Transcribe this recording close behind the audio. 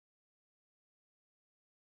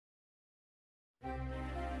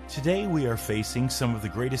Today we are facing some of the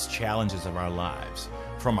greatest challenges of our lives,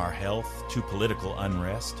 from our health to political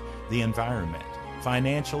unrest, the environment,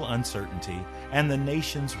 financial uncertainty, and the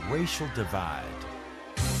nation's racial divide.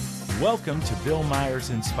 Welcome to Bill Myers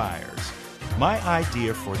Inspires. My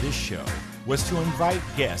idea for this show was to invite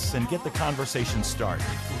guests and get the conversation started,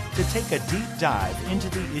 to take a deep dive into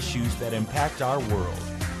the issues that impact our world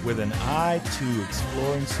with an eye to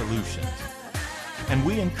exploring solutions. And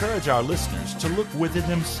we encourage our listeners to look within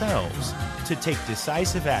themselves to take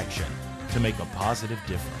decisive action to make a positive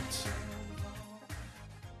difference.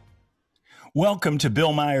 Welcome to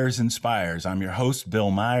Bill Myers Inspires. I'm your host,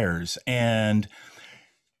 Bill Myers, and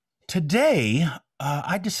today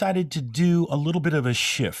I decided to do a little bit of a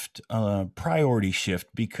shift, a priority shift,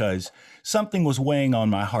 because something was weighing on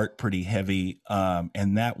my heart pretty heavy,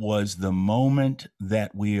 and that was the moment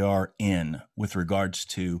that we are in with regards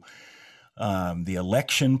to the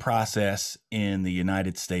election process in the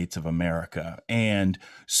United States of America. And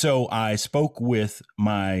so I spoke with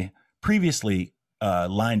my previously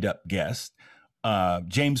lined up guest,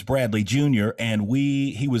 James Bradley Jr., and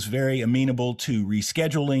he was very amenable to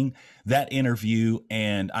rescheduling that interview,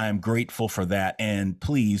 and I'm grateful for that. And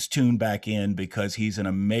please tune back in because he's an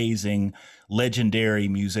amazing, legendary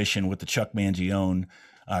musician with the Chuck Mangione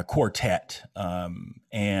Quartet,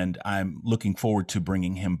 and I'm looking forward to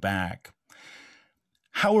bringing him back.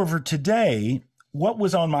 However, today, what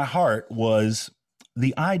was on my heart was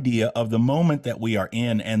the idea of the moment that we are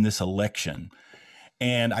in and this election.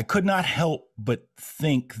 And I could not help but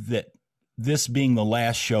think that this being the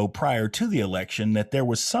last show prior to the election, that there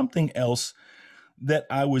was something else that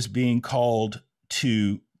I was being called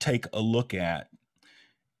to take a look at.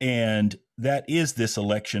 And that is this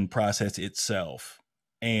election process itself.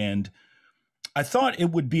 And I thought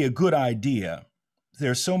it would be a good idea.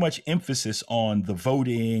 There's so much emphasis on the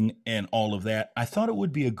voting and all of that. I thought it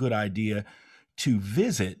would be a good idea to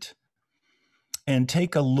visit and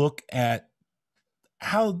take a look at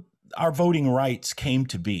how our voting rights came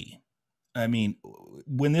to be. I mean,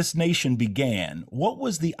 when this nation began, what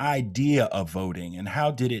was the idea of voting and how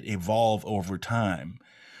did it evolve over time?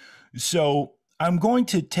 So I'm going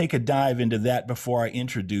to take a dive into that before I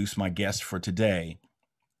introduce my guest for today.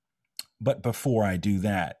 But before I do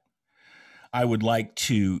that, I would like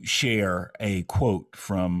to share a quote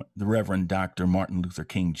from the Reverend Dr. Martin Luther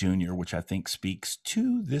King Jr., which I think speaks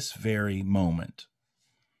to this very moment.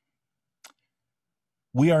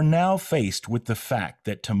 We are now faced with the fact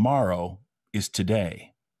that tomorrow is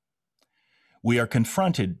today. We are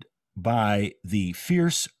confronted by the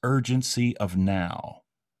fierce urgency of now.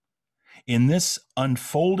 In this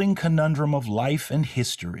unfolding conundrum of life and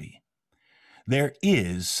history, there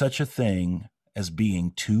is such a thing as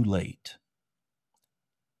being too late.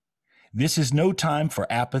 This is no time for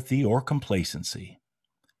apathy or complacency.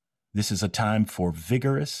 This is a time for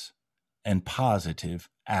vigorous and positive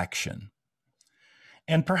action.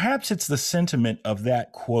 And perhaps it's the sentiment of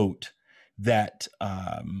that quote that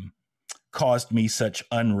caused me such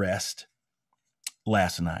unrest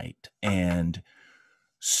last night. And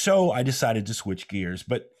so I decided to switch gears.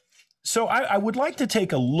 So I would like to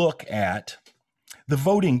take a look at the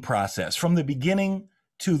voting process from the beginning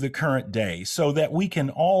to the current day so that we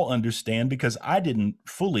can all understand, because I didn't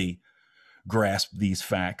fully grasp these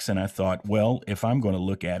facts. And I thought, well, if I'm going to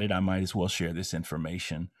look at it, I might as well share this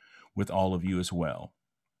information with all of you as well.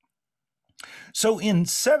 So in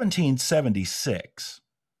 1776,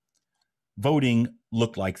 voting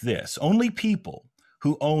looked like this. Only people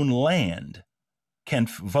who own land can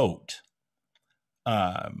vote.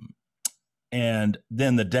 And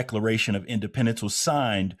then the Declaration of Independence was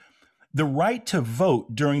signed. The right to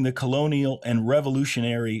vote during the colonial and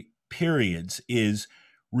revolutionary periods is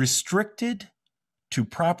restricted to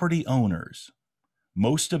property owners.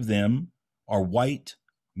 Most of them are white,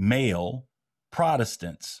 male,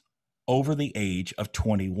 Protestants over the age of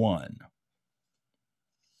 21.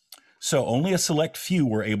 So only a select few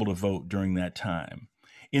were able to vote during that time.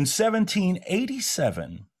 In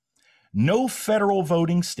 1787, no federal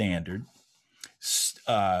voting standard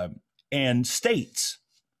and states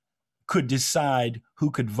could decide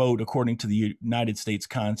who could vote according to the United States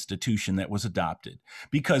Constitution that was adopted,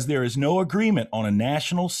 because there is no agreement on a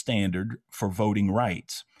national standard for voting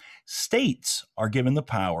rights. States are given the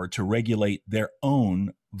power to regulate their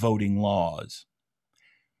own voting laws.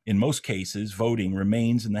 In most cases, voting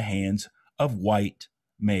remains in the hands of white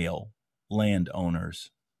male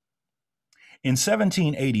landowners. In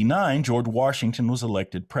 1789, George Washington was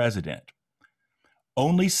elected president.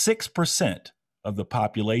 Only 6% of the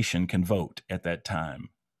population can vote at that time.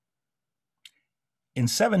 In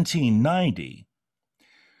 1790,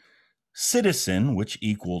 citizen, which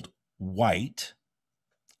equaled white.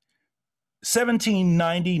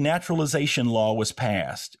 1790 naturalization law was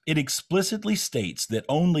passed. It explicitly states that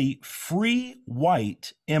only free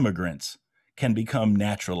white immigrants can become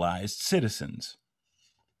naturalized citizens.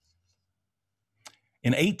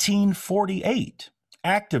 In 1848,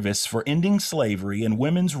 activists for ending slavery and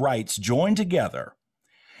women's rights joined together,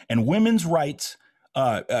 and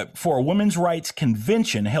for a women's rights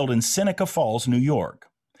convention held in Seneca Falls, New York.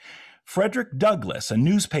 Frederick Douglass, a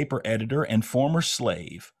newspaper editor and former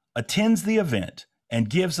slave, attends the event and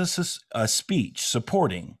gives us a speech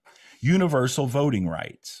supporting universal voting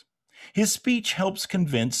rights. His speech helps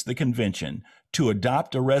convince the convention to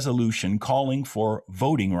adopt a resolution calling for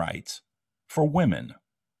voting rights for women.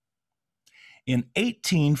 In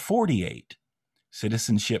 1848,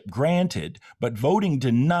 citizenship granted, but voting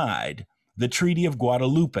denied, the Treaty of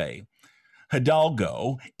Guadalupe.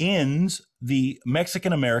 Hidalgo ends the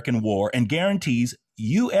Mexican-American War and guarantees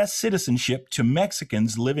U.S. citizenship to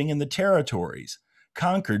Mexicans living in the territories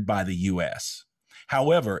conquered by the U.S.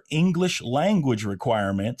 However, English language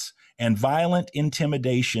requirements and violent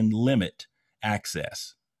intimidation limit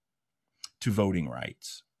access to voting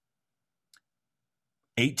rights.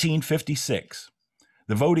 1856,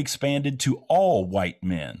 the vote expanded to all white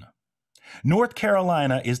men. North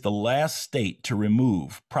Carolina is the last state to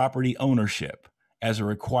remove property ownership as a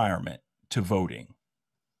requirement to voting.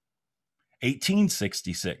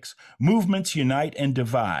 1866, movements unite and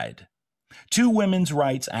divide. Two women's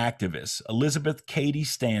rights activists, Elizabeth Cady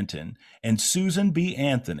Stanton and Susan B.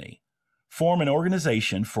 Anthony, form an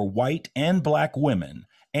organization for white and black women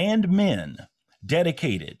and men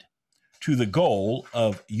dedicated to the goal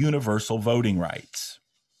of universal voting rights.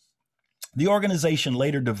 The organization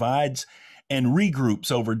later divides and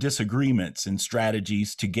regroups over disagreements and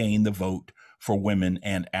strategies to gain the vote for women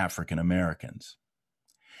and African Americans.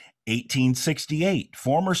 1868,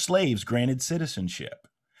 former slaves granted citizenship.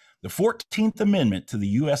 The 14th Amendment to the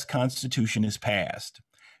U.S. Constitution is passed.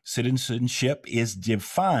 Citizenship is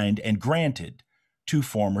defined and granted to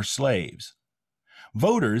former slaves.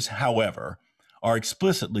 Voters, however, are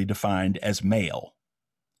explicitly defined as male.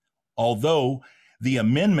 Although the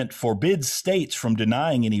amendment forbids states from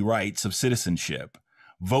denying any rights of citizenship,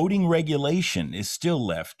 voting regulation is still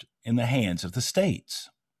left in the hands of the states.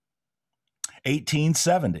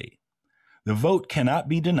 1870, the vote cannot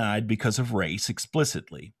be denied because of race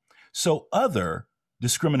explicitly, so other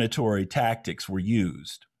discriminatory tactics were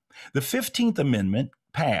used. The 15th Amendment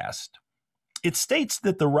passed. It states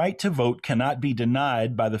that the right to vote cannot be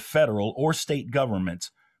denied by the federal or state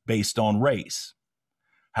governments based on race.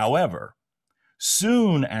 However,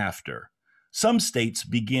 soon after, some states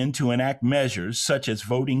begin to enact measures such as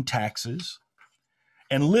voting taxes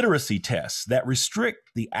and literacy tests that restrict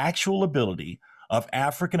the actual ability of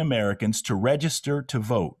African Americans to register to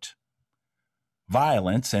vote.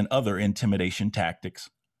 Violence and other intimidation tactics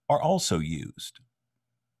are also used.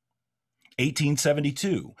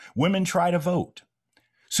 1872, women try to vote.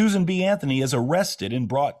 Susan B. Anthony is arrested and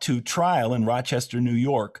brought to trial in Rochester, New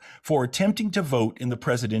York, for attempting to vote in the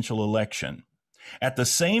presidential election. At the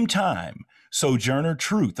same time, Sojourner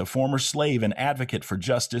Truth, a former slave and advocate for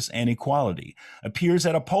justice and equality, appears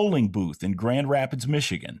at a polling booth in Grand Rapids,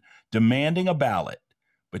 Michigan, demanding a ballot,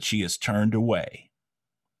 but she is turned away.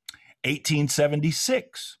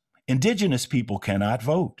 1876, indigenous people cannot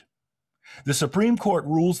vote. The Supreme Court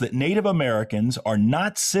rules that Native Americans are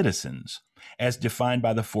not citizens as defined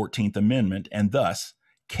by the 14th Amendment and thus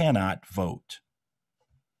cannot vote.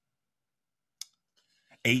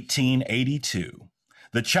 1882,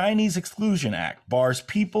 the Chinese Exclusion Act bars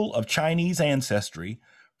people of Chinese ancestry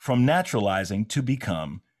from naturalizing to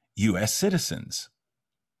become U.S. citizens.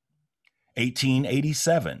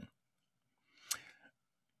 1887,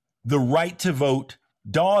 the Right to Vote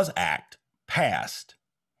Dawes Act passed.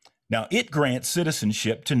 Now, it grants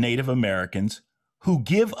citizenship to Native Americans who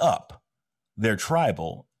give up their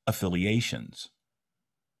tribal affiliations.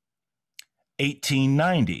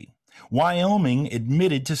 1890, Wyoming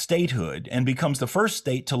admitted to statehood and becomes the first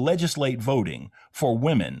state to legislate voting for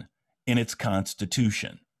women in its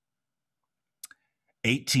constitution.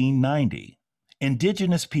 1890,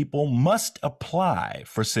 indigenous people must apply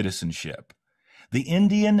for citizenship. The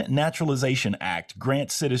Indian Naturalization Act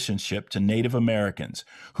grants citizenship to Native Americans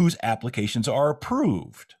whose applications are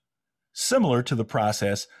approved, similar to the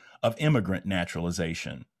process of immigrant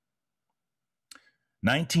naturalization.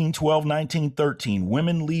 1912-1913,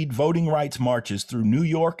 women lead voting rights marches through New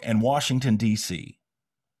York and Washington, D.C.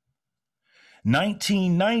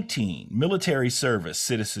 1919, military service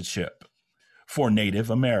citizenship for Native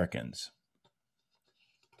Americans.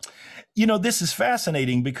 This is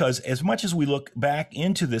fascinating because as much as we look back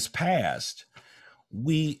into this past,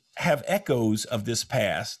 we have echoes of this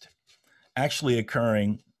past actually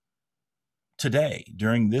occurring today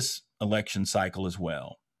during this election cycle as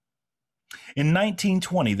well. In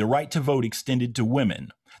 1920, the right to vote extended to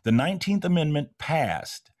women. The 19th Amendment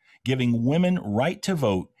passed, giving women right to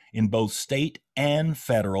vote in both state and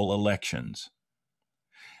federal elections.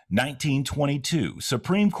 1922,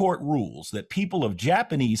 Supreme Court rules that people of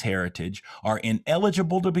Japanese heritage are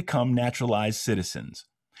ineligible to become naturalized citizens.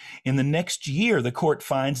 In the next year, the court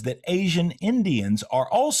finds that Asian Indians are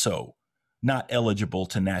also not eligible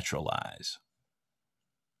to naturalize.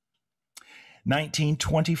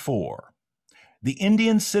 1924, the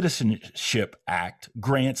Indian Citizenship Act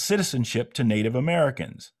grants citizenship to Native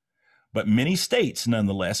Americans, but many states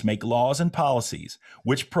nonetheless make laws and policies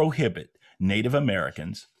which prohibit Native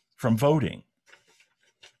Americans from voting.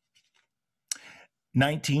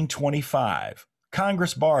 1925,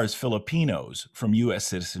 Congress bars Filipinos from U.S.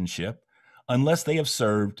 citizenship unless they have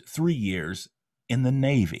served 3 years in the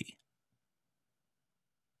Navy.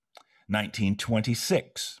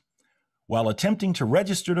 1926, while attempting to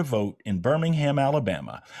register to vote in Birmingham,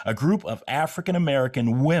 Alabama, a group of African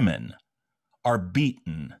American women are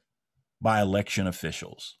beaten by election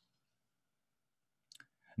officials.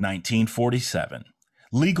 1947,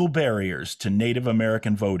 legal barriers to Native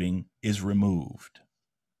American voting is removed.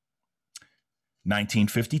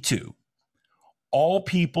 1952, all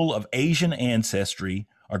people of Asian ancestry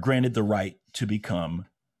are granted the right to become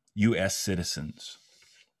U.S. citizens.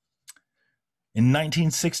 In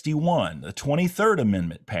 1961, the 23rd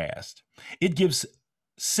Amendment passed. It gives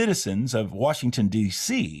citizens of Washington,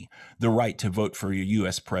 D.C., the right to vote for a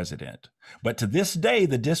U.S. president. But to this day,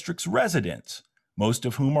 the district's residents, most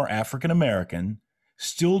of whom are African American,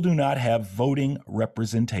 still do not have voting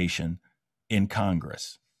representation in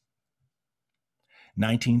Congress.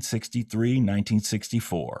 1963,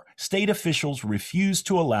 1964, state officials refused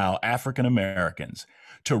to allow African Americans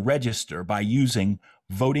to register by using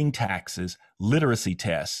voting taxes, literacy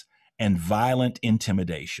tests, and violent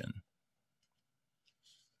intimidation.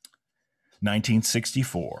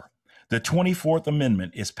 1964, the 24th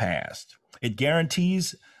Amendment is passed. It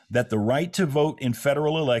guarantees that the right to vote in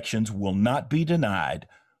federal elections will not be denied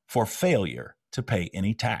for failure to pay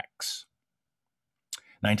any tax.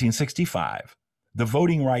 1965, the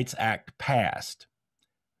Voting Rights Act passed.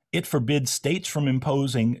 It forbids states from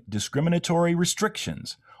imposing discriminatory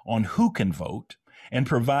restrictions on who can vote and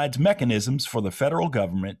provides mechanisms for the federal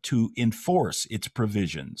government to enforce its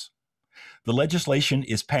provisions. The legislation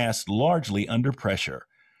is passed largely under pressure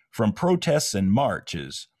from protests and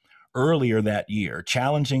marches earlier that year,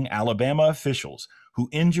 challenging Alabama officials who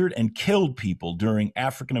injured and killed people during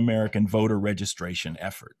African American voter registration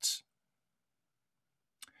efforts.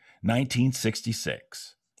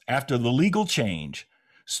 1966. After the legal change,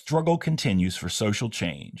 struggle continues for social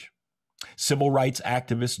change. Civil rights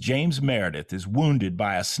activist James Meredith is wounded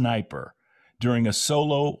by a sniper during a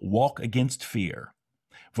solo Walk Against Fear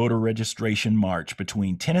voter registration march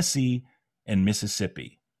between Tennessee and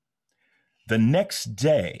Mississippi. The next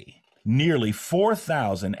day, nearly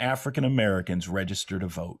 4,000 African Americans registered to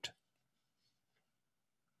vote.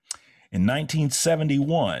 In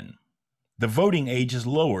 1971, the voting age is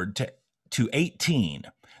lowered to 18.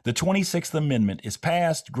 The 26th Amendment is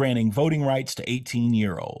passed, granting voting rights to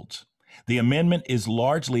 18-year-olds. The amendment is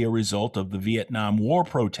largely a result of the Vietnam War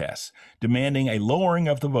protests, demanding a lowering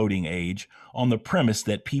of the voting age on the premise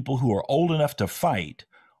that people who are old enough to fight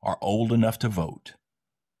are old enough to vote.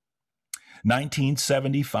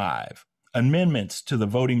 1975. Amendments to the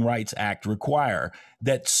Voting Rights Act require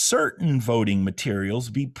that certain voting materials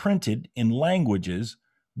be printed in languages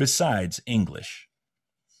besides English.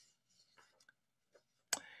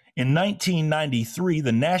 In 1993,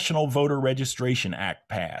 the National Voter Registration Act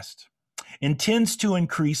passed. Intends to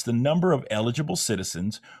increase the number of eligible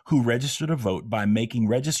citizens who register to vote by making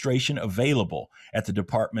registration available at the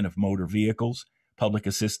Department of Motor Vehicles, Public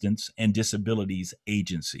Assistance, and Disabilities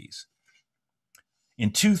agencies.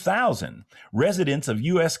 In 2000, residents of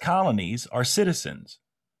U.S. colonies are citizens,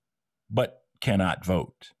 but cannot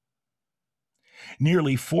vote.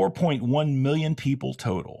 Nearly 4.1 million people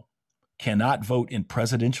total cannot vote in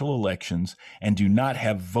presidential elections and do not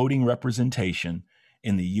have voting representation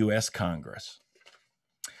in the U.S. Congress.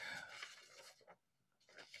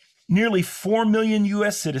 Nearly 4 million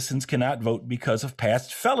U.S. citizens cannot vote because of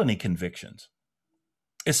past felony convictions.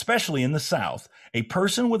 Especially in the South, a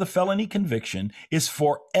person with a felony conviction is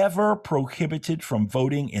forever prohibited from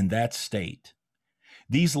voting in that state.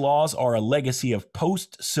 These laws are a legacy of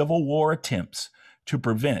post-Civil War attempts to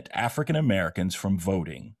prevent African Americans from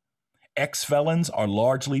voting. Ex-felons are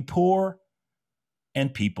largely poor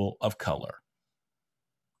and people of color.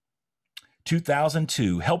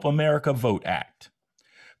 2002 Help America Vote Act,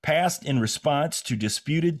 passed in response to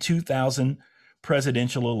disputed 2000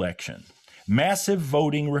 presidential election. Massive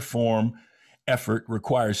voting reform effort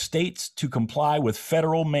requires states to comply with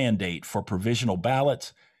federal mandate for provisional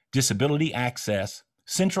ballots, disability access,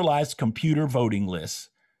 centralized computer voting lists,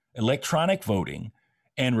 electronic voting,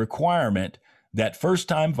 and requirement that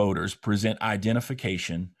first-time voters present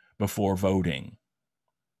identification before voting.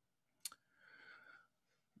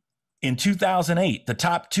 In 2008, the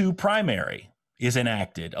top two primary is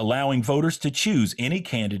enacted, allowing voters to choose any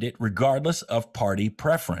candidate regardless of party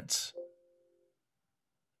preference.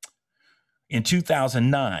 In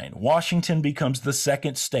 2009, Washington becomes the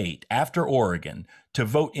second state after Oregon to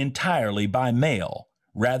vote entirely by mail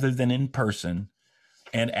rather than in person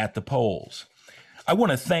and at the polls. I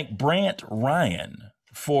want to thank Brant Ryan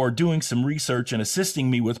for doing some research and assisting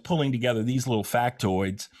me with pulling together these little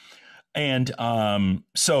factoids. And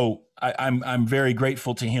so I'm very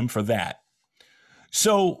grateful to him for that.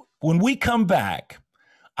 So when we come back,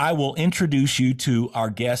 I will introduce you to our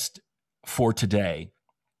guest for today.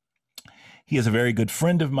 He is a very good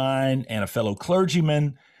friend of mine and a fellow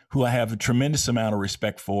clergyman who I have a tremendous amount of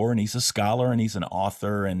respect for, and he's a scholar and he's an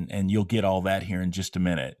author, and you'll get all that here in just a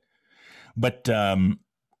minute. But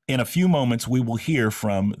in a few moments, we will hear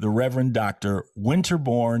from the Reverend Dr.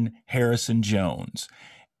 Winterbourne Harrison-Jones.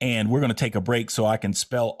 And we're going to take a break so I can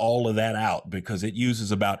spell all of that out because it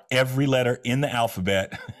uses about every letter in the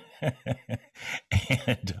alphabet.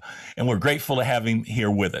 and we're grateful to have him here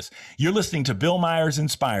with us. You're listening to Bill Myers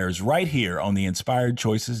Inspires right here on the Inspired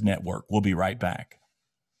Choices Network. We'll be right back.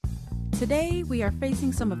 Today, we are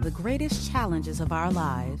facing some of the greatest challenges of our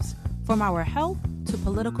lives, from our health to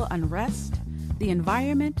political unrest, the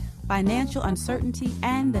environment, financial uncertainty,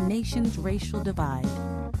 and the nation's racial divide.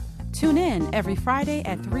 Tune in every Friday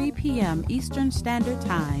at 3 p.m. Eastern Standard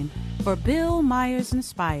Time for Bill Myers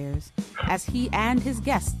Inspires as he and his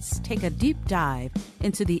guests take a deep dive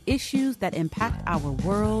into the issues that impact our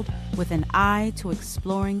world with an eye to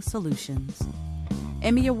exploring solutions.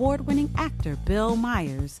 Emmy Award-winning actor Bill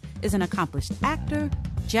Myers is an accomplished actor,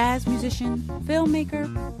 jazz musician, filmmaker,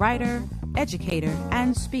 writer, educator,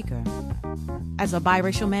 and speaker. As a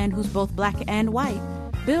biracial man who's both black and white,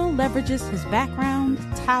 Bill leverages his background,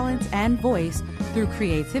 talent, and voice through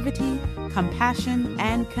creativity, compassion,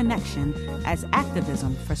 and connection as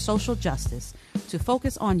activism for social justice to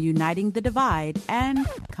focus on uniting the divide and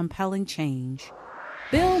compelling change.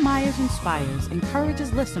 Bill Myers Inspires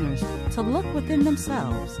encourages listeners to look within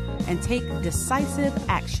themselves and take decisive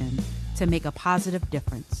action to make a positive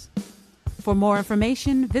difference. For more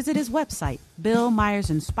information, visit his website,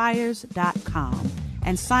 BillMyersInspires.com,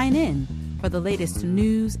 and sign in for the latest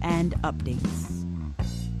news and updates.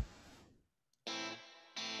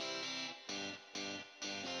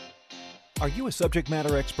 Are you a subject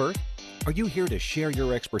matter expert? Are you here to share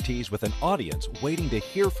your expertise with an audience waiting to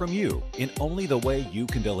hear from you in only the way you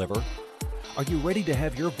can deliver? Are you ready to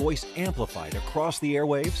have your voice amplified across the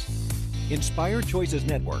airwaves? Inspired Choices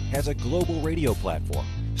Network has a global radio platform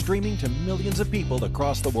streaming to millions of people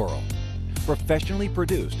across the world. Professionally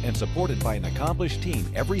produced and supported by an accomplished team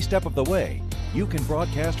every step of the way, you can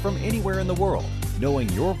broadcast from anywhere in the world, knowing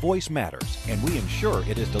your voice matters, and we ensure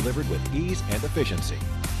it is delivered with ease and efficiency.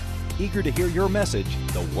 Eager to hear your message,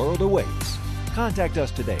 the world awaits. Contact us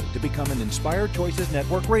today to become an Inspired Choices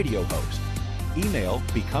Network radio host. Email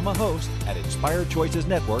become a host at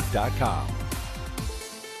inspiredchoicesnetwork.com.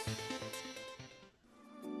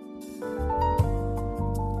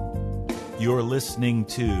 You're listening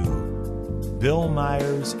to Bill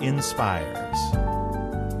Myers Inspires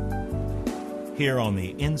here on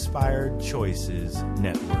the Inspired Choices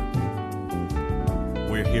Network.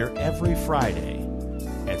 We're here every Friday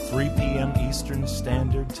at 3 p.m. Eastern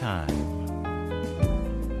Standard Time.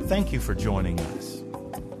 Thank you for joining us.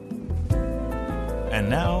 And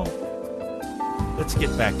now, let's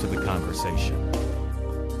get back to the conversation.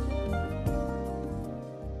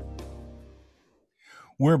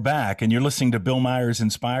 We're back, and you're listening to Bill Myers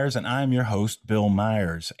Inspires, and I'm your host, Bill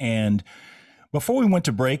Myers. And before we went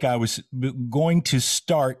to break, I was going to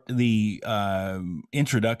start the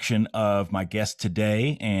introduction of my guest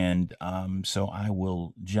today, and so I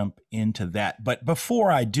will jump into that. But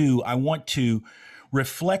before I do, I want to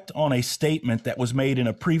reflect on a statement that was made in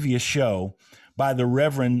a previous show by the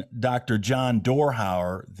Reverend Dr. John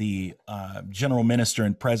Dorhauer, the General Minister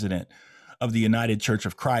and President of the United Church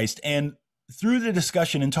of Christ. And through the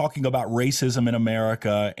discussion and talking about racism in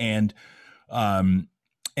America and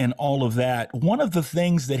and all of that. One of the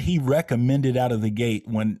things that he recommended out of the gate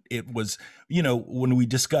when it was, when we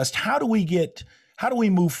discussed how do we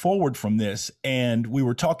move forward from this, and we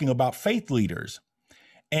were talking about faith leaders,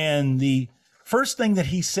 and the first thing that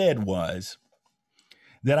he said was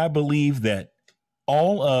that I believe that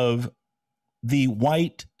all of the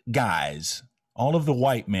white guys, all of the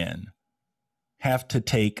white men have to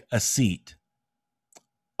take a seat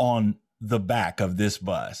on the back of this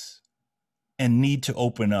bus and need to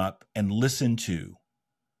open up and listen to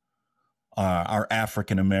our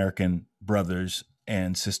African-American brothers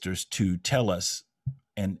and sisters to tell us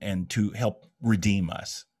and to help redeem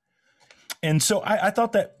us. And so I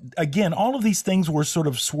thought that, again, all of these things were sort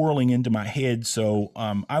of swirling into my head. So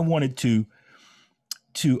I wanted to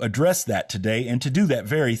address that today, and to do that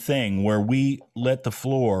very thing where we let the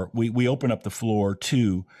floor, we open up the floor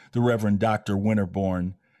to the Reverend Dr.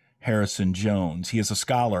 Winterbourne Harrison-Jones. He is a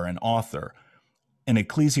scholar and author, an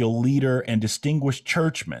ecclesial leader and distinguished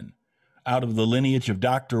churchman out of the lineage of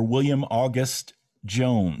Dr. William Augustus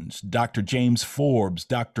Jones, Dr. James Forbes,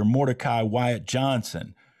 Dr. Mordecai Wyatt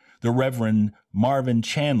Johnson, the Reverend Marvin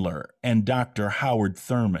Chandler, and Dr. Howard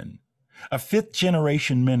Thurman. A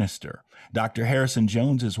fifth-generation minister, Dr.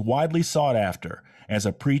 Harrison-Jones is widely sought after as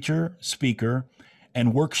a preacher, speaker,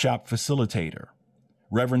 and workshop facilitator.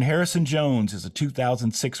 Reverend Harrison-Jones is a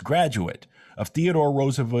 2006 graduate of Theodore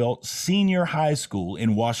Roosevelt Senior High School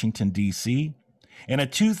in Washington, D.C., and a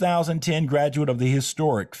 2010 graduate of the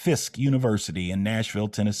historic Fisk University in Nashville,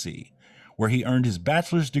 Tennessee, where he earned his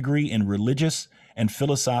bachelor's degree in religious and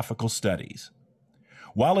philosophical studies.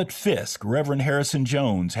 While at Fisk, Reverend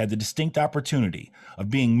Harrison-Jones had the distinct opportunity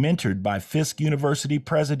of being mentored by Fisk University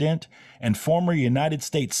President and former United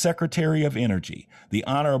States Secretary of Energy, the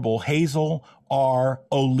Honorable Hazel R.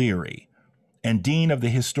 O'Leary, and Dean of the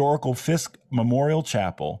historical Fisk Memorial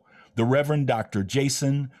Chapel, the Reverend Dr.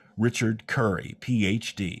 Jason Richard Curry,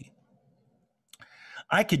 Ph.D.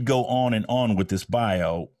 I could go on and on with this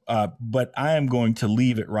bio, but I am going to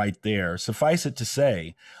leave it right there. Suffice it to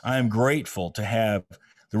say, I am grateful to have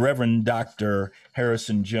the Reverend Dr.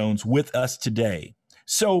 Harrison-Jones with us today.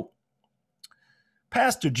 So,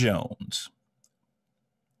 Pastor Jones,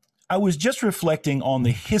 I was just reflecting on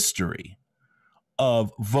the history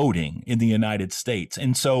of voting in the United States.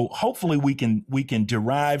 And so hopefully we can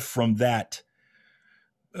derive from that,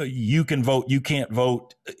 you can vote, you can't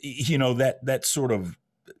vote, that sort of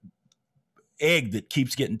egg that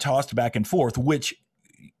keeps getting tossed back and forth, which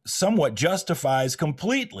somewhat justifies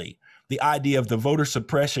completely the idea of the voter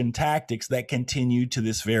suppression tactics that continue to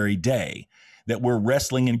this very day, that we're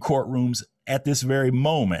wrestling in courtrooms at this very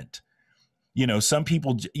moment. Some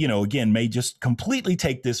people, again, may just completely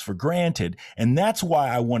take this for granted. And that's why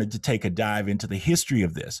I wanted to take a dive into the history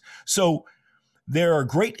of this. So there are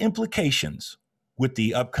great implications with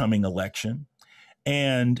the upcoming election.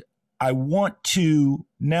 And I want to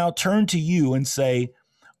now turn to you and say,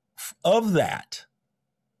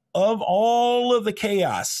 of all of the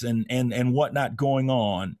chaos and whatnot going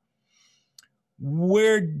on,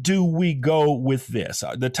 where do we go with this?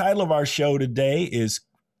 The title of our show today is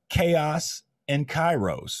Chaos and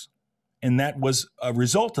Kairos, and that was a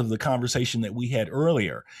result of the conversation that we had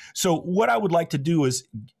earlier. So what I would like to do is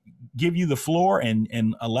give you the floor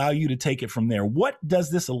and allow you to take it from there. What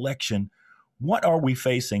does this election, what are we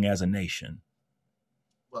facing as a nation?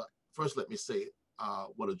 Well, first let me say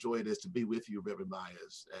what a joy it is to be with you, Reverend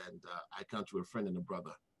Myers, and I count you a friend and a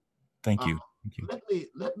brother. Thank you.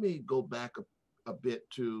 Let me go back a bit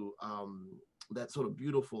to that sort of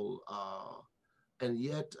beautiful and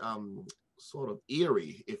yet sort of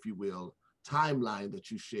eerie, if you will, timeline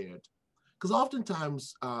that you shared. Because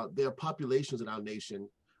oftentimes there are populations in our nation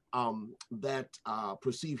that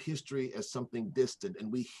perceive history as something distant,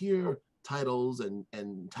 and we hear titles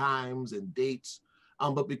and times and dates,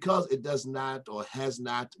 but because it does not or has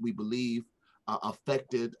not, we believe,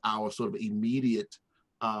 affected our sort of immediate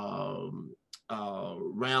realm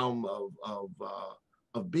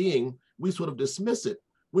of being, we sort of dismiss it.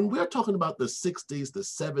 When we're talking about the 60s, the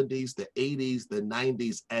 70s, the 80s, the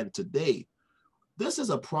 90s, and today, this is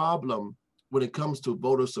a problem when it comes to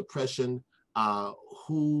voter suppression,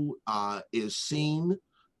 who is seen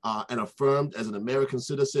and affirmed as an American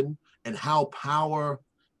citizen, and how power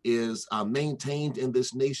is maintained in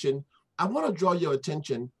this nation. I want to draw your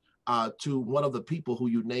attention to one of the people who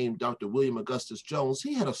you named, Dr. William Augustus Jones.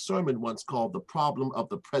 He had a sermon once called The Problem of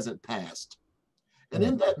the Present Past. And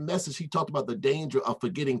in that message, he talked about the danger of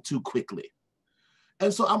forgetting too quickly.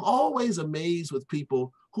 And so I'm always amazed with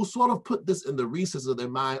people who sort of put this in the recesses of their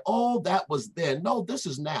mind. Oh, that was then. No, this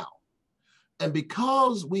is now. And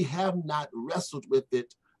because we have not wrestled with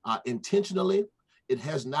it intentionally, It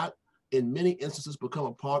has not, in many instances, become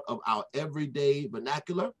a part of our everyday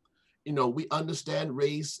vernacular. You know, we understand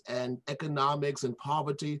race and economics and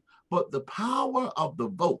poverty, but the power of the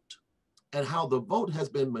vote and how the vote has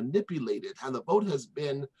been manipulated, how the vote has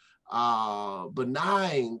been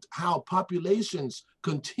benign, how populations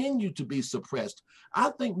continue to be suppressed,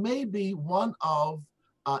 I think may be one of,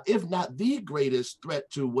 if not the greatest threat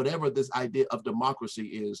to whatever this idea of democracy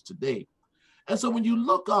is today. And so when you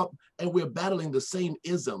look up and we're battling the same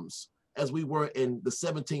isms as we were in the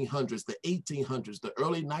 1700s, the 1800s, the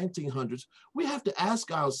early 1900s, we have to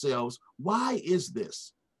ask ourselves, why is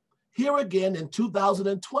this? Here again in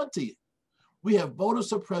 2020, we have voter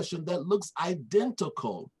suppression that looks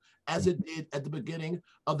identical as it did at the beginning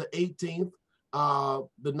of the 18th,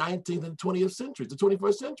 the 19th and 20th centuries, the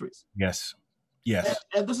 21st centuries. Yes, yes.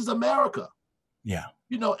 And this is America. Yeah.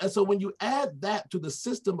 You know, and so when you add that to the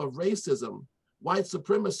system of racism, white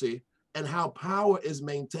supremacy, and how power is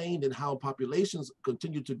maintained and how populations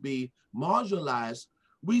continue to be marginalized,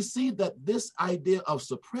 we see that this idea of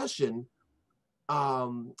suppression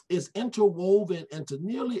is interwoven into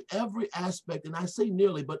nearly every aspect, and I say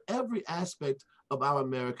nearly, but every aspect of our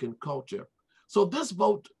American culture. So this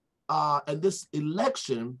vote and this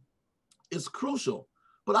election is crucial.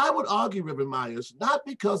 But I would argue, Reverend Myers, not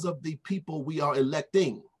because of the people we are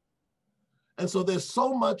electing. And so there's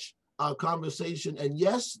so much conversation, and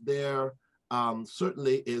yes, there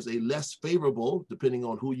certainly is a less favorable, depending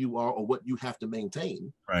on who you are or what you have to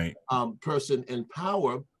maintain, right, person in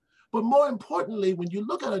power. But more importantly, when you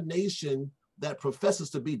look at a nation that professes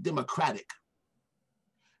to be democratic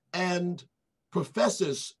and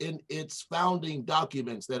professes in its founding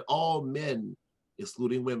documents that all men,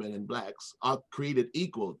 excluding women and Blacks, are created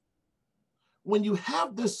equal, when you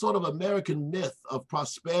have this sort of American myth of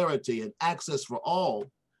prosperity and access for all,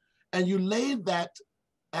 and you lay that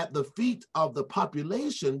at the feet of the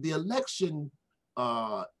population, the election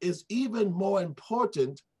is even more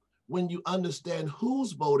important when you understand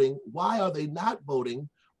who's voting, why are they not voting,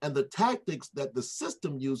 and the tactics that the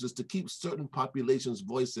system uses to keep certain populations'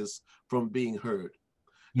 voices from being heard.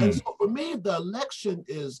 And so for me, the election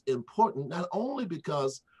is important, not only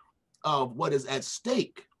because of what is at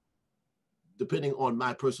stake, depending on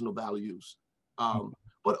my personal values,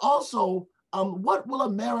 but also what will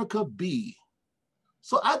America be?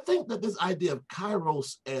 So I think that this idea of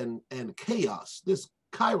Kairos and chaos, this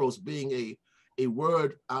Kairos being a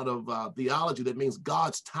word out of theology that means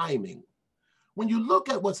God's timing. When you look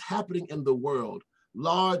at what's happening in the world,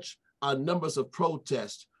 large numbers of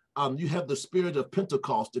protests, you have the spirit of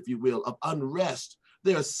Pentecost, if you will, of unrest.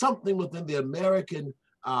 There is something within the American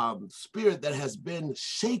spirit that has been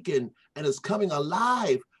shaken and is coming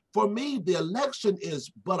alive. For me, the election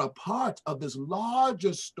is but a part of this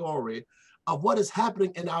larger story of what is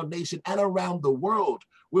happening in our nation and around the world,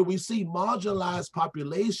 where we see marginalized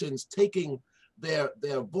populations taking their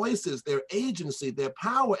voices, their agency, their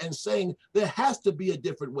power, and saying there has to be a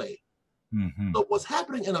different way. Mm-hmm. So what's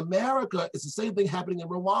happening in America is the same thing happening in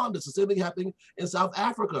Rwanda. It's the same thing happening in South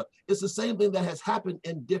Africa. It's the same thing that has happened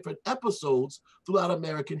in different episodes throughout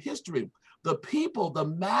American history. The people, the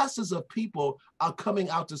masses of people are coming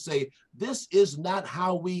out to say, this is not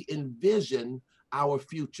how we envision our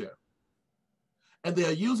future. And they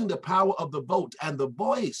are using the power of the vote and the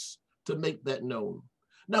voice to make that known.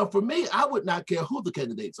 Now, for me, I would not care who the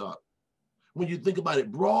candidates are when you think about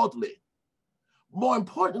it broadly. More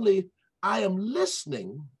importantly, I am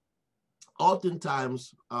listening,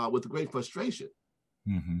 oftentimes with great frustration,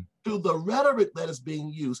 to the rhetoric that is being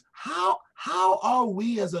used. How are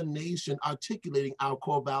we as a nation articulating our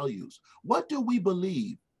core values? What do we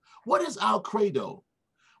believe? What is our credo?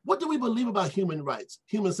 What do we believe about human rights,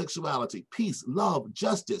 human sexuality, peace, love,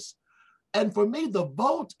 justice? And for me, the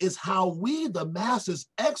vote is how we, the masses,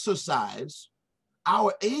 exercise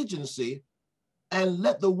our agency and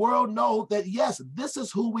let the world know that, yes, this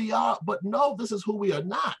is who we are, but no, this is who we are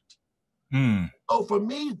not. So for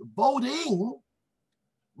me, voting,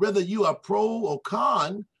 whether you are pro or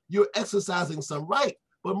con, you're exercising some right.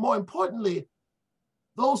 But more importantly,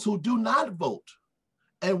 those who do not vote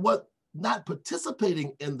and what not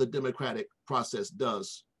participating in the democratic process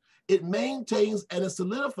does, it maintains and it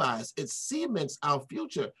solidifies, it cements our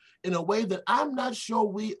future in a way that I'm not sure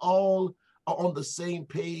we all are on the same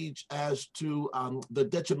page as to the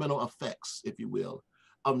detrimental effects, if you will,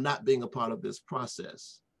 of not being a part of this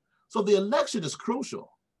process. So the election is crucial,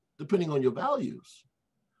 depending on your values.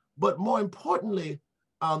 But more importantly,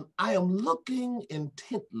 I am looking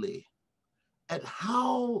intently at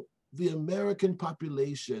how the American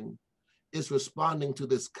population is responding to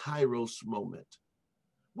this Kairos moment.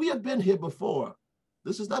 We have been here before.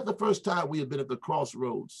 This is not the first time we have been at the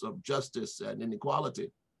crossroads of justice and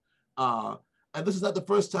inequality. And this is not the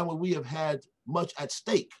first time when we have had much at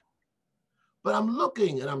stake. But I'm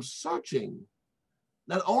looking and I'm searching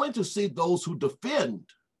not only to see those who defend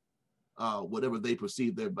whatever they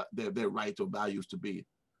perceive their rights or values to be,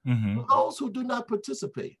 but those who do not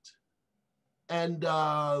participate and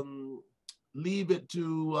leave it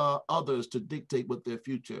to others to dictate what their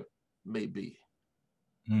future may be.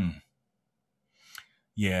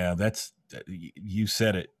 Yeah, you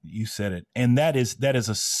said it. You said it. And that is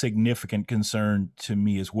a significant concern to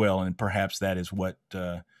me as well. And perhaps that is what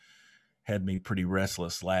had me pretty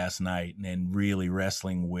restless last night and really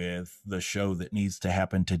wrestling with the show that needs to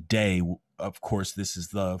happen today. Of course, this is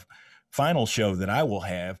the final show that I will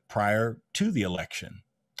have prior to the election.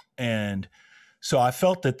 And so I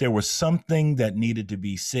felt that there was something that needed to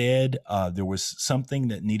be said. There was something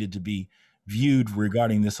that needed to be viewed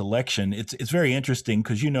regarding this election. It's very interesting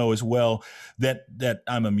because you know as well that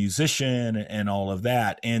I'm a musician and all of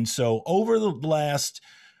that. And so over the last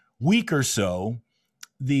week or so,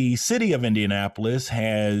 the city of Indianapolis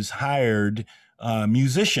has hired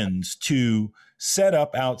musicians to set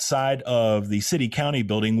up outside of the city county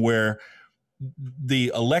building where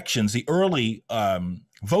the elections, the early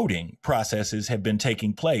voting processes have been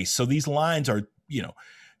taking place. So these lines are,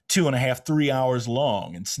 2.5, 3 hours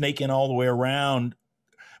long and snaking all the way around.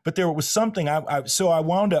 But there was something so I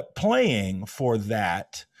wound up playing for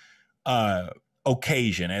that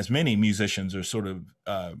occasion, as many musicians are sort of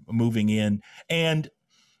moving in. And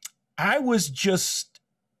I was just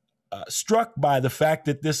struck by the fact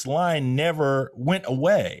that this line never went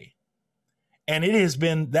away. And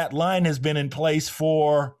that line has been in place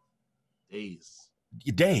for days.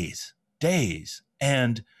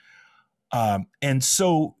 And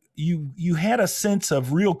so you had a sense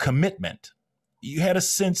of real commitment. You had a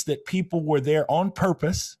sense that people were there on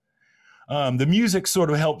purpose. The music sort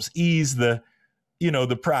of helps ease the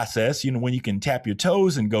process, when you can tap your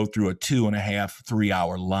toes and go through a 2.5, 3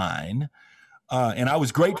 hour line. And I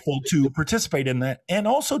was grateful to participate in that and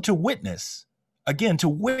also to witness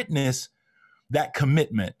that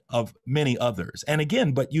commitment of many others. And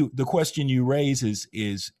again, the question you raise is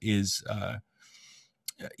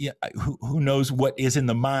who knows what is in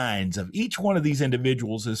the minds of each one of these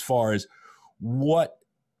individuals as far as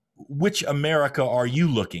which America are you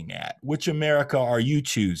looking at? Which America are you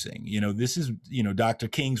choosing? This is, Dr.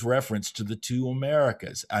 King's reference to the two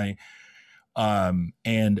Americas.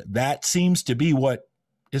 And that seems to be what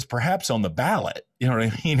is perhaps on the ballot. You know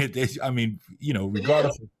what I mean?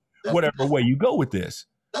 Regardless of whatever way you go with this.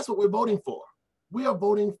 That's what we're voting for. We are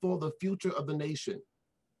voting for the future of the nation.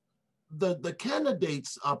 The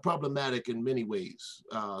candidates are problematic in many ways.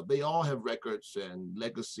 They all have records and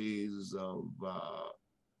legacies of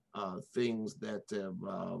things that have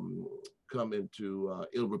come into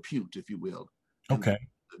ill repute, if you will. Okay.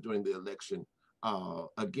 During the election,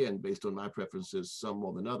 again, based on my preferences, some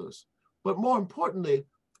more than others. But more importantly,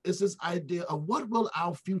 is this idea of what will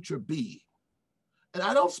our future be? And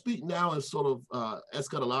I don't speak now as sort of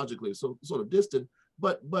eschatologically, so sort of distant,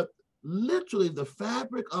 but literally the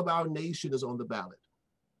fabric of our nation is on the ballot.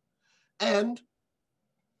 And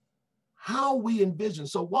how we envision,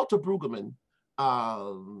 so Walter Brueggemann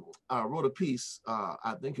wrote a piece,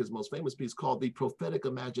 I think his most famous piece, called The Prophetic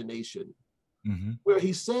Imagination, where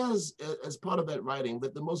he says, as part of that writing,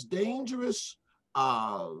 that the most dangerous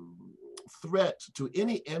threat to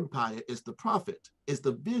any empire is the prophet, is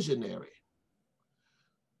the visionary.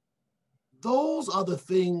 Those are the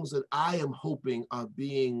things that I am hoping are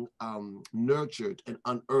being nurtured and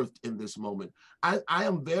unearthed in this moment. I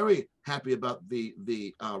am very happy about the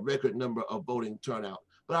record number of voting turnout,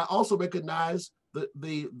 but I also recognize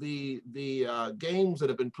the games that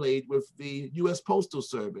have been played with the U.S. Postal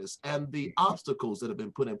Service and the obstacles that have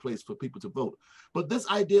been put in place for people to vote. But this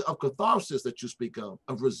idea of catharsis that you speak of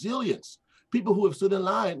resilience, people who have stood in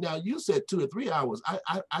line. Now, you said 2 or 3 hours.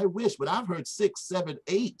 I wish, but I've heard 6, 7,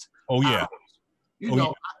 8. Oh, yeah.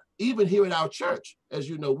 Hours. Even here at our church, as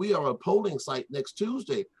you know, we are a polling site next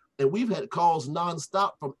Tuesday, and we've had calls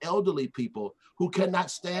nonstop from elderly people who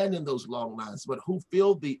cannot stand in those long lines, but who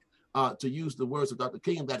feel to use the words of Dr.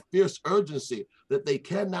 King, that fierce urgency that they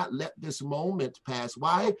cannot let this moment pass.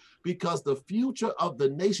 Why? Because the future of the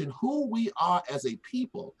nation, who we are as a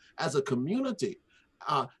people, as a community,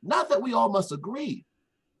 not that we all must agree,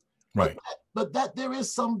 right? But that there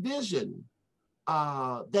is some vision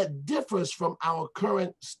that differs from our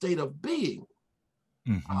current state of being.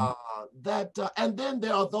 And then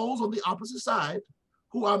there are those on the opposite side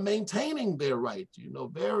who are maintaining their right,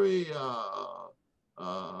 very,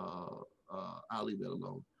 I'll leave that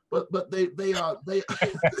alone. but they are they.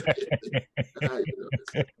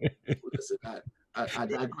 Listen, I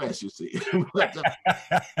digress. You see,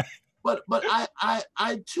 but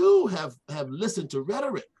I too have listened to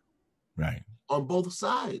rhetoric, right, on both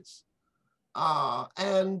sides,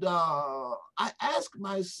 and I ask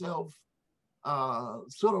myself,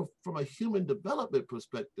 sort of from a human development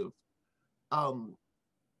perspective,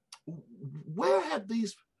 where have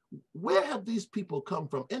these people come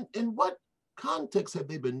from? In what context have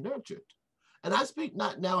they been nurtured? And I speak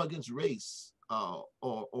not now against race or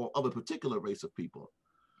of a particular race of people,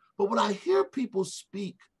 but when I hear people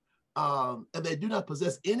speak and they do not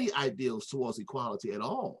possess any ideals towards equality at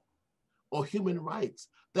all or human rights,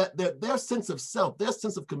 that their sense of self, their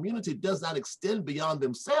sense of community does not extend beyond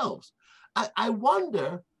themselves. I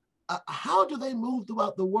wonder, how do they move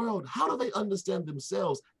throughout the world? How do they understand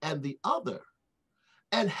themselves and the other?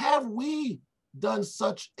 And have we done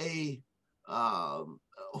such a,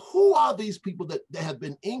 who are these people that have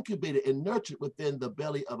been incubated and nurtured within the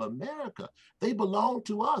belly of America? They belong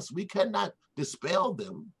to us. We cannot dispel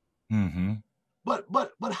them. mm-hmm. But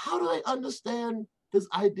how do they understand this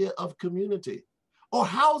idea of community? Or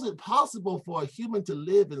how is it possible for a human to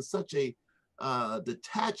live in such a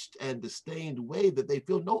detached and disdained way that they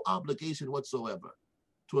feel no obligation whatsoever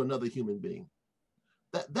to another human being?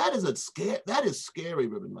 That is scary,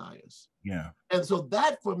 Reverend Myers. Yeah. And so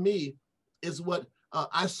that for me is what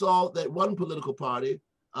I saw, that one political party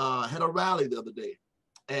had a rally the other day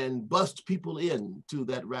and bussed people in to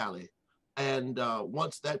that rally. And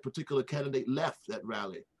once that particular candidate left that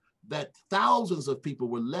rally, that thousands of people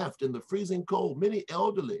were left in the freezing cold, many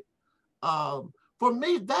elderly. For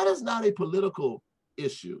me, that is not a political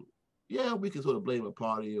issue. Yeah, we can sort of blame a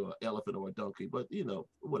party or an elephant or a donkey, but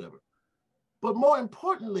whatever. But more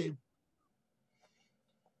importantly,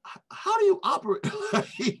 how do you operate?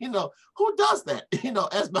 Who does that?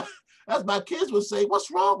 As my kids would say,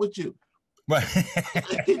 what's wrong with you? Right.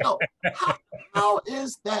 How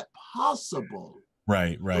is that possible?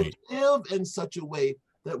 Right. To live in such a way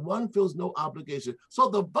that one feels no obligation. So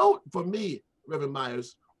the vote for me, Reverend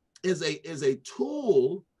Myers, is a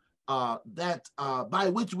tool that by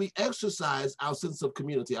which we exercise our sense of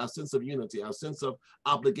community, our sense of unity, our sense of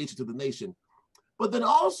obligation to the nation. But then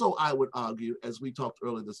also, I would argue, as we talked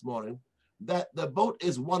earlier this morning, that the vote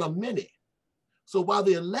is one of many. So while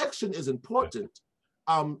the election is important,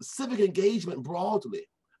 civic engagement broadly,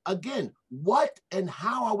 again, what and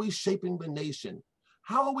how are we shaping the nation?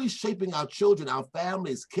 How are we shaping our children, our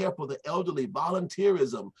families, care for the elderly,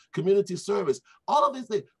 volunteerism, community service, all of these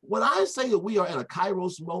things? When I say that we are at a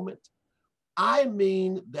Kairos moment, I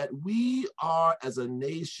mean that we are, as a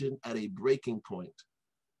nation, at a breaking point.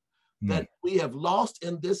 That we have lost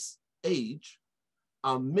in this age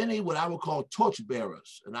many what I would call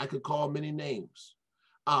torchbearers, and I could call many names,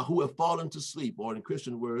 who have fallen to sleep, or in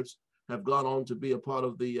Christian words, have gone on to be a part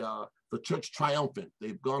of the church triumphant.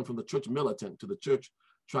 They've gone from the church militant to the church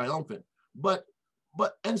triumphant.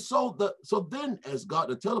 So then, as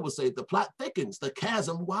Dr. Taylor would say, the plot thickens, the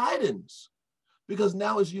chasm widens, because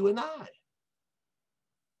now it's you and I.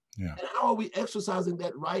 Yeah. And how are we exercising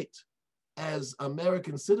that right as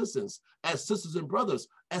American citizens, as sisters and brothers,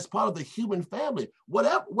 as part of the human family,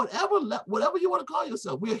 whatever you want to call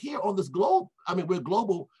yourself? We're here on this globe. I mean, we're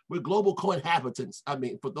global co-inhabitants. I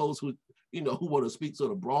mean, for those who want to speak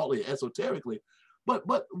sort of broadly, esoterically, but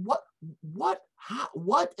what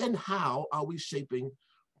and how are we shaping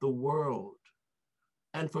the world?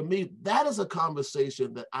 And for me, that is a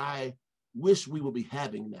conversation that I wish we would be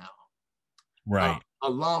having now. Right.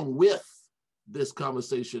 Along with this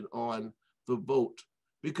conversation on the vote,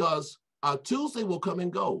 because Tuesday will come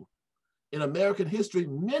and go. In American history,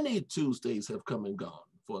 many Tuesdays have come and gone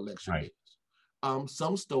for election days.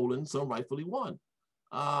 Some stolen, some rightfully won.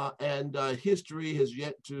 And history has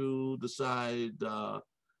yet to decide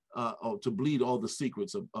or to bleed all the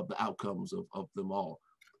secrets of the outcomes of them all.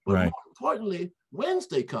 But more importantly,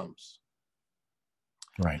 Wednesday comes.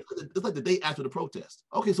 Right. It's like the day after the protest.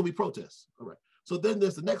 Okay, so we protest. All right. So then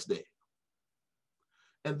there's the next day.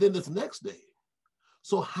 And then there's the next day.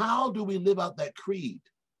 So how do we live out that creed?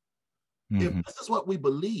 If this is what we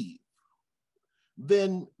believe,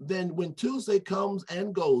 then when Tuesday comes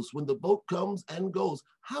and goes, when the vote comes and goes,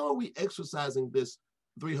 how are we exercising this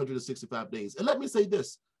 365 days? And let me say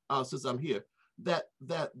this, since I'm here, that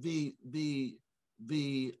the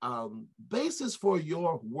basis for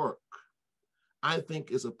your work, I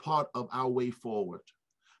think, is a part of our way forward.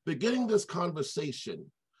 Beginning this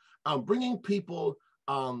conversation, bringing people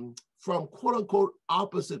from quote unquote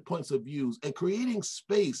opposite points of views and creating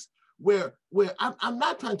space where I'm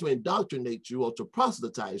not trying to indoctrinate you or to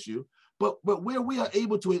proselytize you. but where we are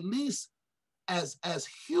able to at least as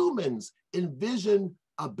humans envision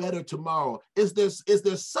a better tomorrow. Is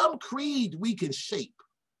there some creed we can shape,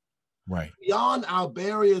 right, beyond our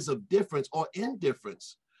barriers of difference or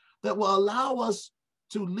indifference, that will allow us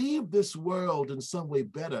to leave this world in some way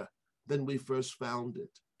better than we first found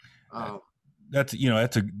it?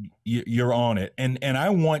 You're on it. And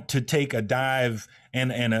I want to take a dive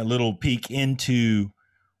and a little peek into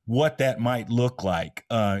what that might look like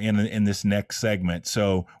in this next segment.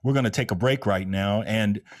 So we're going to take a break right now.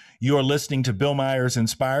 And you're listening to Bill Myers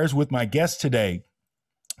Inspires with my guest today,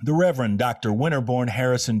 the Reverend Dr. Winterbourne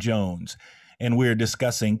Harrison-Jones. And we're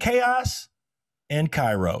discussing chaos and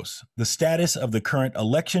Kairos, the status of the current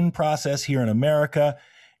election process here in America,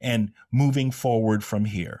 and moving forward from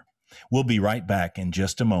here. We'll be right back in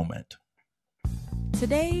just a moment.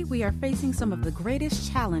 Today, we are facing some of the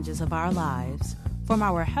greatest challenges of our lives, from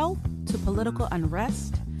our health to political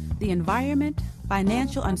unrest, the environment,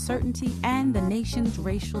 financial uncertainty, and the nation's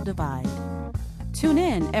racial divide. Tune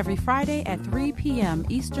in every Friday at 3 p.m.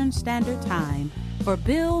 Eastern Standard Time for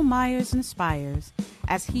Bill Myers Inspires,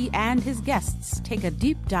 as he and his guests take a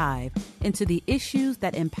deep dive into the issues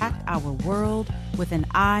that impact our world with an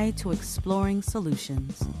eye to exploring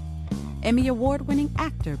solutions. Emmy Award-winning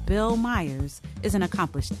actor Bill Myers is an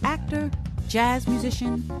accomplished actor, jazz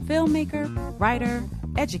musician, filmmaker, writer,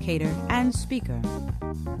 educator, and speaker.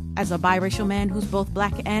 As a biracial man who's both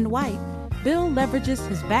black and white, Bill leverages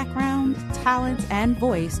his background, talents, and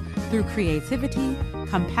voice through creativity,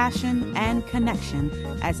 compassion, and connection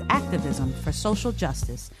as activism for social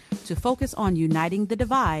justice to focus on uniting the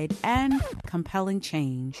divide and compelling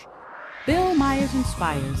change. Bill Myers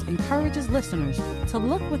Inspires encourages listeners to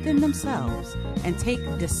look within themselves and take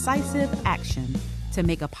decisive action to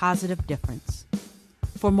make a positive difference.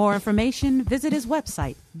 For more information, visit his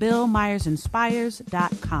website,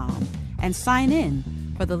 billmyersinspires.com, and sign in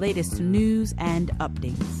for the latest news and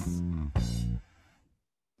updates.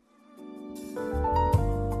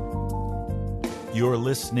 You're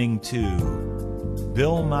listening to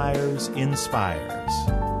Bill Myers Inspires,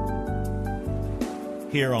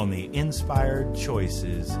 here on the Inspired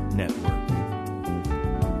Choices Network.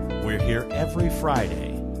 We're here every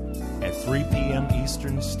Friday at 3 p.m.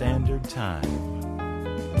 Eastern Standard Time.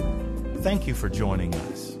 Thank you for joining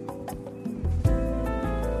us.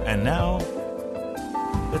 And now,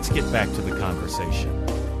 let's get back to the conversation.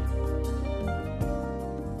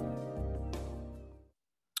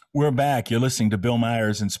 We're back. You're listening to Bill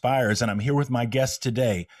Myers Inspires, and I'm here with my guest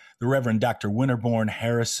today, the Reverend Dr. Winterbourne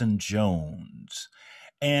Harrison-Jones.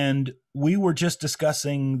 And we were just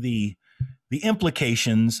discussing the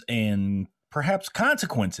implications and perhaps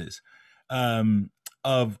consequences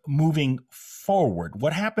of moving forward.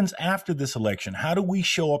 What happens after this election? How do we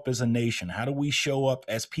show up as a nation? How do we show up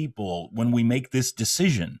as people when we make this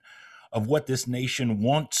decision of what this nation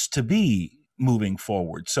wants to be moving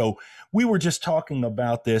forward? So we were just talking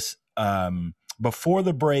about this before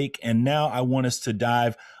the break, and now I want us to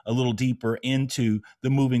dive a little deeper into the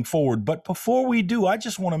moving forward. But before we do, I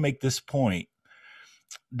just want to make this point,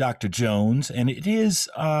 Dr. Jones, and it is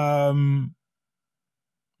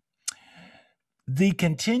the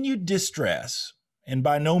continued distress, and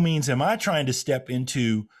by no means am I trying to step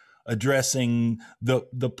into addressing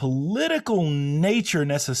the political nature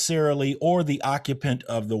necessarily, or the occupant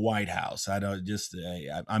of the White House.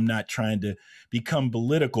 I'm not trying to become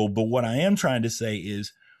political, but what I am trying to say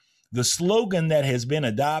is the slogan that has been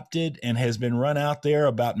adopted and has been run out there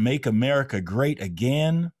about "Make America Great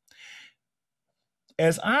Again."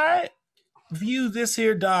 As I view this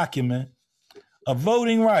here document of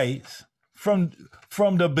voting rights from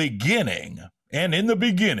the beginning, and in the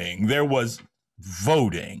beginning there was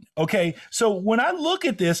voting. Okay, so when I look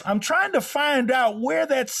at this, I'm trying to find out where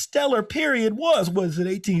that stellar period was. Was it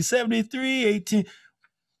 1873?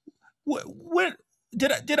 When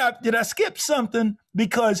did I skip something?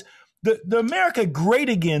 Because the America Great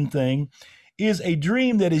Again thing is a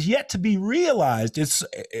dream that is yet to be realized. It's,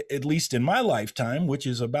 at least in my lifetime, which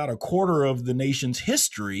is about a quarter of the nation's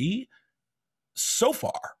history so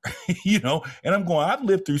far, and I've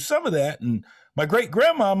lived through some of that, and my great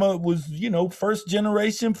grandmama was, first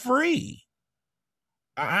generation free.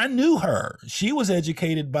 I knew her. She was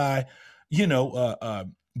educated by,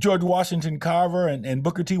 George Washington Carver and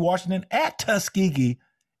Booker T. Washington at Tuskegee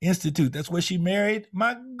Institute. That's where she married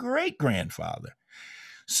my great grandfather.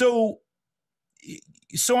 So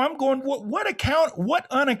I'm going, what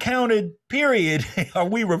unaccounted period are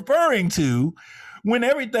we referring to when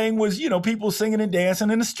everything was, people singing and dancing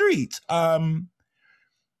in the streets?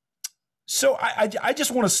 So I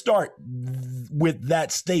just want to start with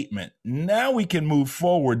that statement. Now we can move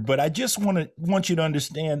forward, but I just want you to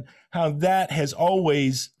understand how that has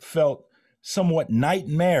always felt somewhat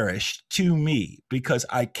nightmarish to me, because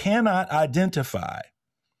I cannot identify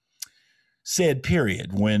said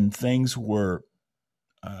period when things were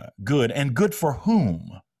good, and good for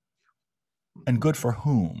whom. And good for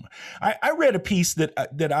whom. I read a piece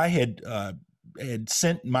that I had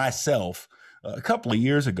sent myself a couple of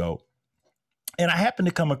years ago, and I happened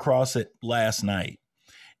to come across it last night.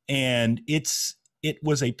 And it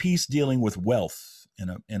was a piece dealing with wealth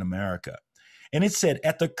in America. And it said,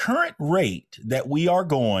 at the current rate that we are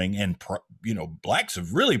going, and blacks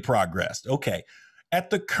have really progressed. Okay, at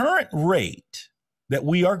the current rate that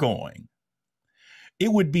we are going,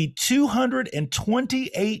 it would be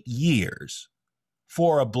 228 years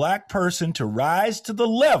for a black person to rise to the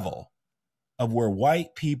level of where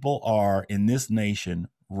white people are in this nation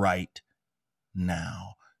right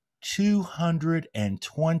now.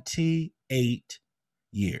 228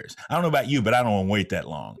 years. I don't know about you, but I don't want to wait that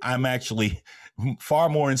long. I'm actually far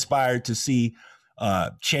more inspired to see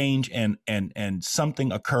change and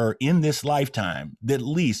something occur in this lifetime, that at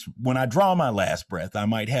least when I draw my last breath, I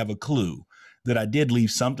might have a clue that I did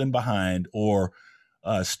leave something behind, or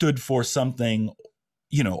stood for something,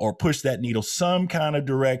 or push that needle some kind of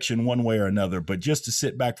direction one way or another. But just to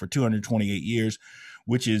sit back for 228 years,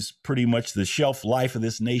 which is pretty much the shelf life of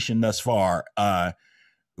this nation thus far,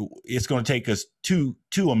 it's going to take us two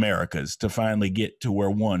Americas to finally get to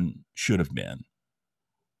where one should have been.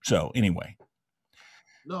 So anyway.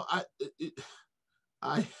 No,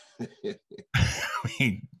 I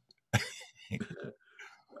mean,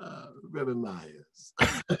 Reverend Myers.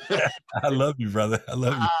 I love you, brother. I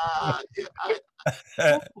love you.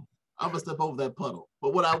 I'm gonna step over that puddle.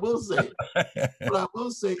 But what I will say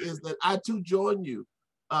is that I too join you.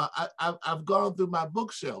 I've gone through my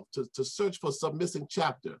bookshelf to search for some missing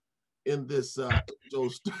chapter in this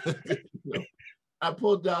Jones. I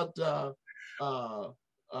pulled out John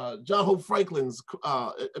Hope Franklin's.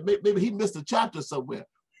 Maybe he missed a chapter somewhere.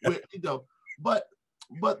 Where, but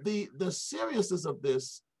the seriousness of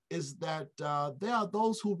this is that there are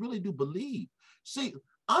those who really do believe. See,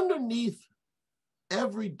 underneath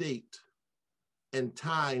every date and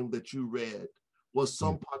time that you read was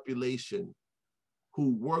some population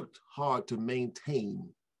who worked hard to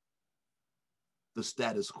maintain the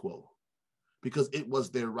status quo because it was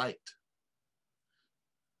their right.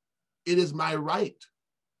 It is my right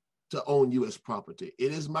to own U.S. property.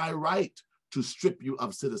 It is my right to strip you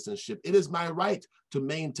of citizenship. It is my right to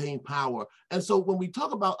maintain power. And so when we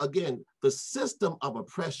talk about, again, the system of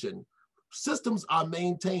oppression, systems are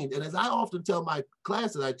maintained. And as I often tell my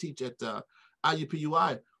classes I teach at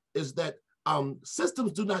IUPUI, is that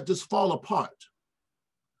systems do not just fall apart.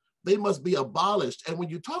 They must be abolished. And when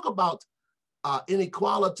you talk about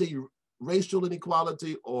inequality, racial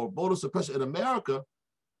inequality, or voter suppression in America,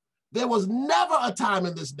 there was never a time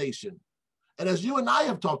in this nation. And as you and I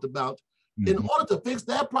have talked about, in order to fix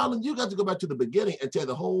that problem, you got to go back to the beginning and tear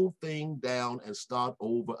the whole thing down and start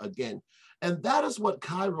over again. And that is what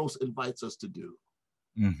Kairos invites us to do.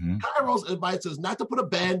 Kairos invites us not to put a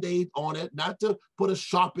Band-Aid on it, not to put a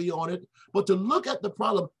Sharpie on it, but to look at the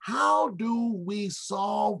problem. How do we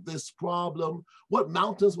solve this problem? What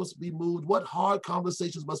mountains must be moved? What hard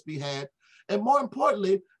conversations must be had? And more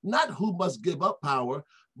importantly, not who must give up power,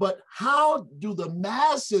 but how do the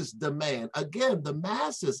masses demand, again, the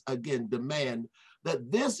masses again demand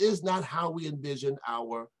that this is not how we envision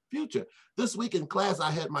our future. This week in class, I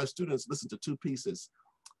had my students listen to two pieces.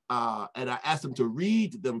 And I asked them to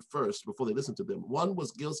read them first before they listened to them. One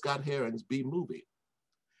was Gil Scott-Heron's B Movie.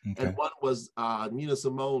 Okay. And one was Nina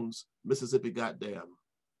Simone's Mississippi Goddamn.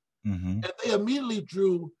 And they immediately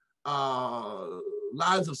drew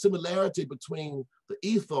lines of similarity between the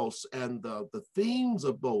ethos and the themes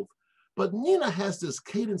of both. But Nina has this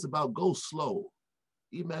cadence about go slow.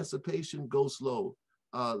 Emancipation, go slow.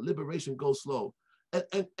 Liberation, go slow.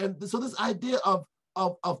 And so this idea of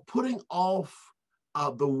putting off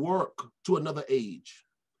the work to another age,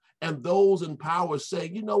 and those in power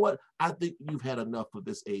saying, you know what, I think you've had enough of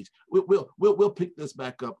this age. We'll pick this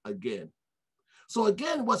back up again. So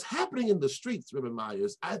again, what's happening in the streets, Reverend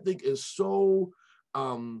Myers, I think is so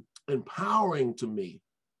empowering to me.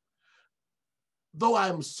 Though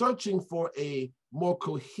I'm searching for a more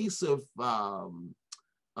cohesive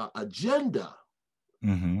agenda,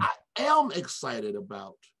 I am excited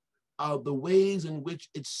about the ways in which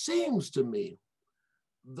it seems to me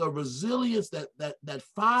the resilience, that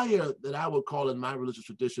fire that I would call in my religious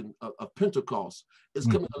tradition of Pentecost is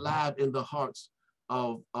coming alive in the hearts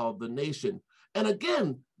of the nation. And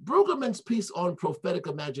again, Brueggemann's piece on prophetic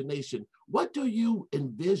imagination, what do you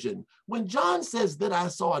envision? When John says that I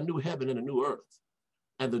saw a new heaven and a new earth,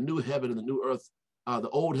 and the new heaven and the new earth, the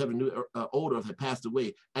old heaven and new old earth had passed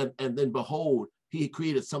away, and then behold, he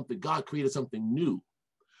created something, God created something new.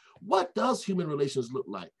 What does human relations look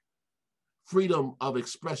like? Freedom of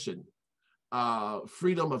expression,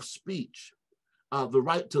 freedom of speech, the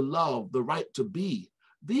right to love, the right to be.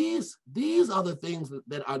 These are the things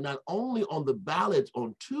that are not only on the ballot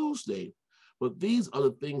on Tuesday, but these are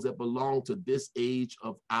the things that belong to this age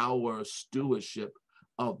of our stewardship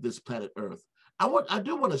of this planet Earth. I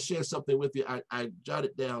do want to share something with you. I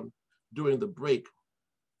jotted down during the break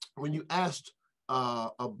when you asked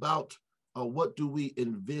about what do we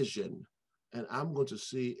envision, and I'm going to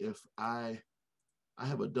see if I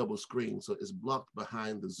have a double screen, so it's blocked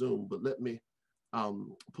behind the Zoom, but let me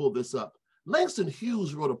pull this up. Langston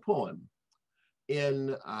Hughes wrote a poem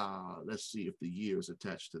in, let's see if the year is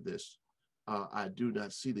attached to this. I do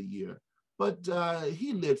not see the year, but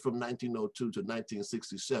he lived from 1902 to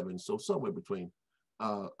 1967, so somewhere between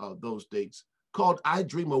those dates, called I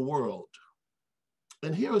Dream a World.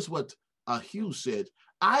 And here is what Hughes said: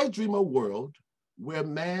 I dream a world where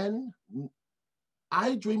man,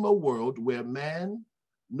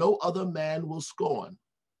 no other man will scorn,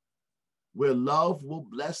 where love will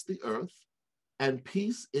bless the earth and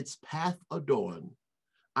peace its path adorn.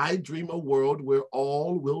 I dream a world where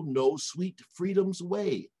all will know sweet freedom's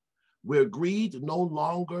way, where greed no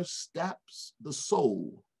longer stabs the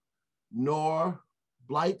soul, nor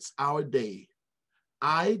blights our day.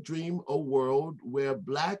 I dream a world where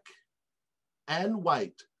black and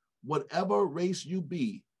white, whatever race you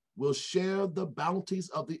be, will share the bounties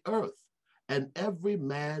of the earth, and every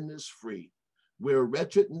man is free, where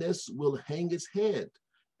wretchedness will hang its head,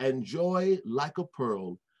 and joy like a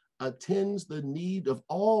pearl attends the need of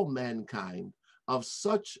all mankind. Of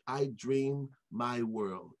such I dream my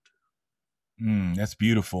world. That's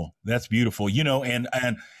beautiful. That's beautiful. You know, and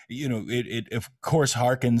you know, it of course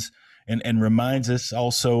harkens and reminds us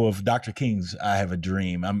also of Dr. King's "I Have a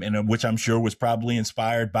Dream," which I'm sure was probably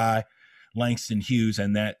inspired by Langston Hughes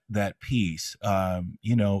and that piece.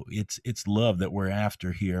 You know, it's love that we're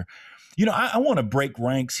after here. You know, I want to break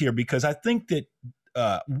ranks here because I think that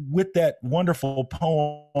with that wonderful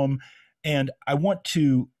poem, and I want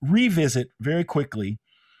to revisit very quickly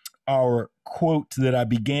our quote that I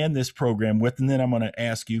began this program with, and then I'm going to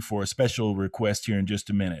ask you for a special request here in just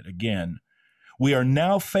a minute. Again, we are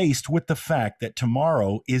now faced with the fact that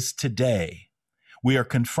tomorrow is today. We are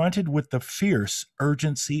confronted with the fierce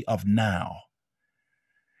urgency of now.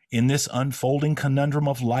 In this unfolding conundrum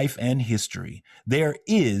of life and history, there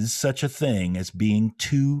is such a thing as being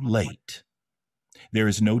too late. There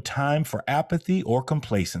is no time for apathy or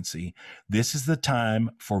complacency. This is the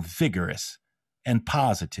time for vigorous and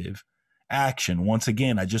positive action. Once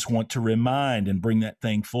again, I just want to remind and bring that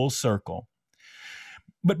thing full circle.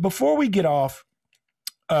 But before we get off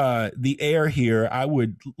the air here, I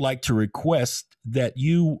would like to request that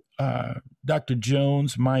you, Dr.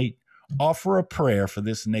 Jones, might offer a prayer for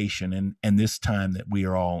this nation and this time that we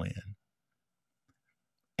are all in.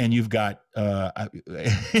 And you've got about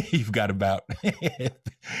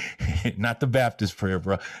not the Baptist prayer,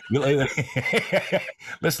 bro.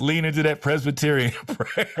 Let's lean into that Presbyterian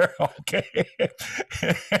prayer, okay?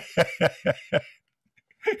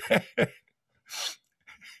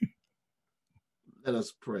 Let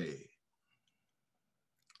us pray.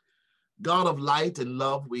 God of light and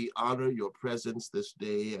love, we honor your presence this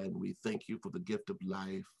day, and we thank you for the gift of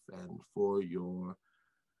life and for your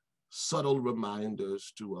subtle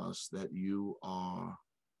reminders to us that you are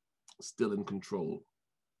still in control.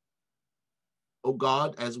 Oh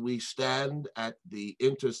God, as we stand at the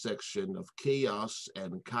intersection of chaos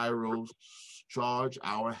and Kairos, charge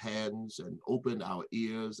our hands and open our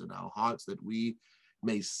ears and our hearts that we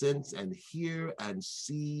may sense and hear and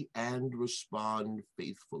see and respond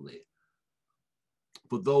faithfully.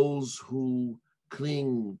 For those who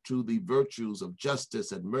cling to the virtues of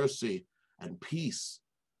justice and mercy and peace,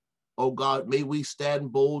 oh God, may we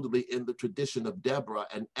stand boldly in the tradition of Deborah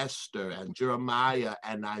and Esther and Jeremiah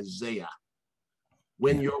and Isaiah.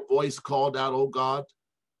 When your voice called out, oh God,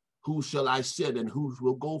 who shall I send and who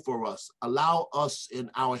will go for us? Allow us in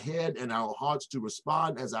our head and our hearts to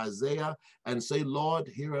respond as Isaiah and say, Lord,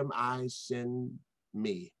 here am I, send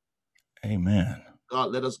me. Amen.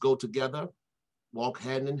 God, let us go together, walk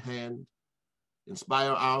hand in hand,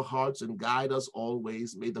 inspire our hearts and guide us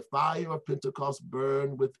always. May the fire of Pentecost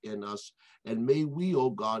burn within us, and may we, oh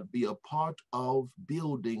God, be a part of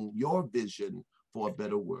building your vision for a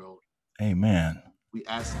better world. Amen. We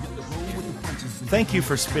ask you. Thank you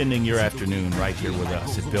for spending your afternoon right here with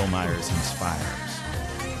us at Bill Myers Inspires.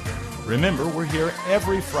 Remember, we're here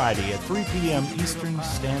every Friday at 3 p.m. Eastern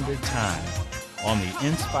Standard Time on the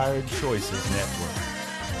Inspired Choices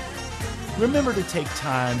Network. Remember to take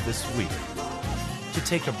time this week to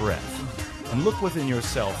take a breath and look within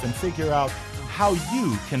yourself and figure out how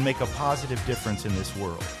you can make a positive difference in this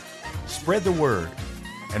world. Spread the word,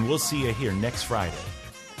 and we'll see you here next Friday.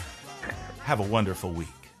 Have a wonderful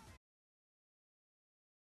week.